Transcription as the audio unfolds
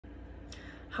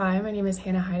Hi, my name is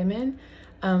Hanne Heidemann.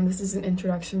 This is an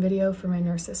introduction video for my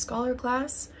Nurses Scholar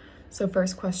class. So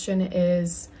first question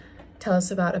is, tell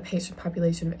us about a patient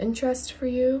population of interest for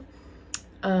you.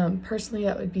 Personally,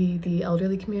 that would be the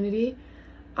elderly community.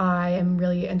 I am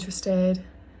really interested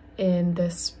in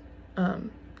this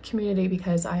community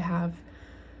because I have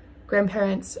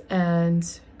grandparents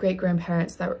and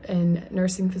great-grandparents that were in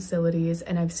nursing facilities,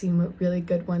 and I've seen what really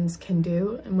good ones can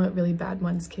do and what really bad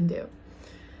ones can do.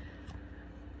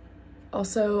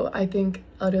 Also, I think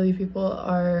elderly people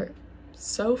are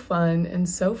so fun and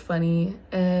so funny,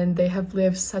 and they have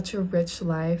lived such a rich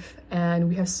life, and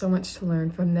we have so much to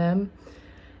learn from them.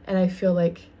 And I feel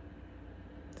like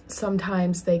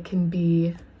sometimes they can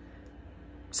be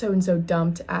so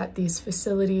dumped at these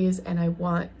facilities, and I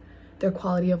want their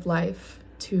quality of life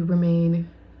to remain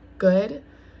good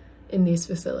in these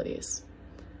facilities.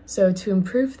 So to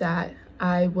improve that,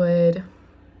 I would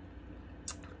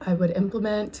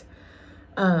implement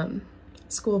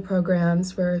school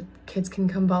programs where kids can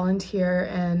come volunteer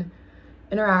and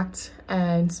interact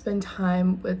and spend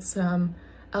time with some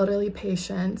elderly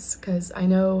patients, because I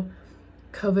know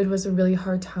COVID was a really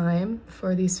hard time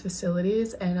for these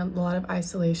facilities and a lot of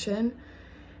isolation,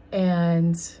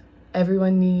 and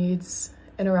everyone needs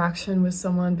interaction with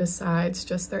someone besides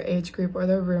just their age group or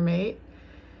their roommate.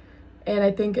 And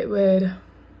I think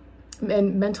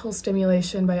and mental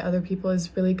stimulation by other people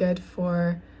is really good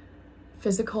for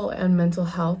physical and mental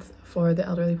health for the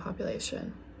elderly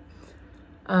population.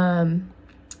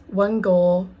 One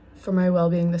goal for my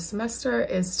well-being this semester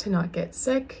is to not get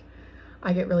sick.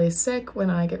 I get really sick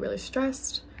when I get really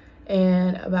stressed.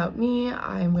 And about me,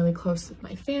 I'm really close with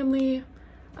my family.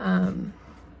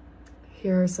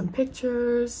 Here are some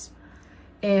pictures.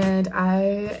 And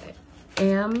I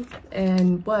am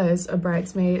and was a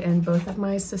bridesmaid in both of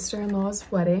my sister-in-law's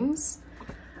weddings.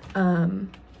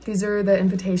 These are the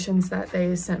invitations that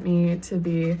they sent me to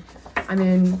be. I'm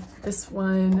in this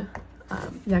one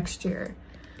next year,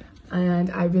 and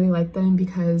I really like them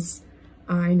because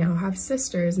I now have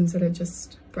sisters instead of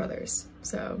just brothers.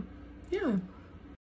 So yeah.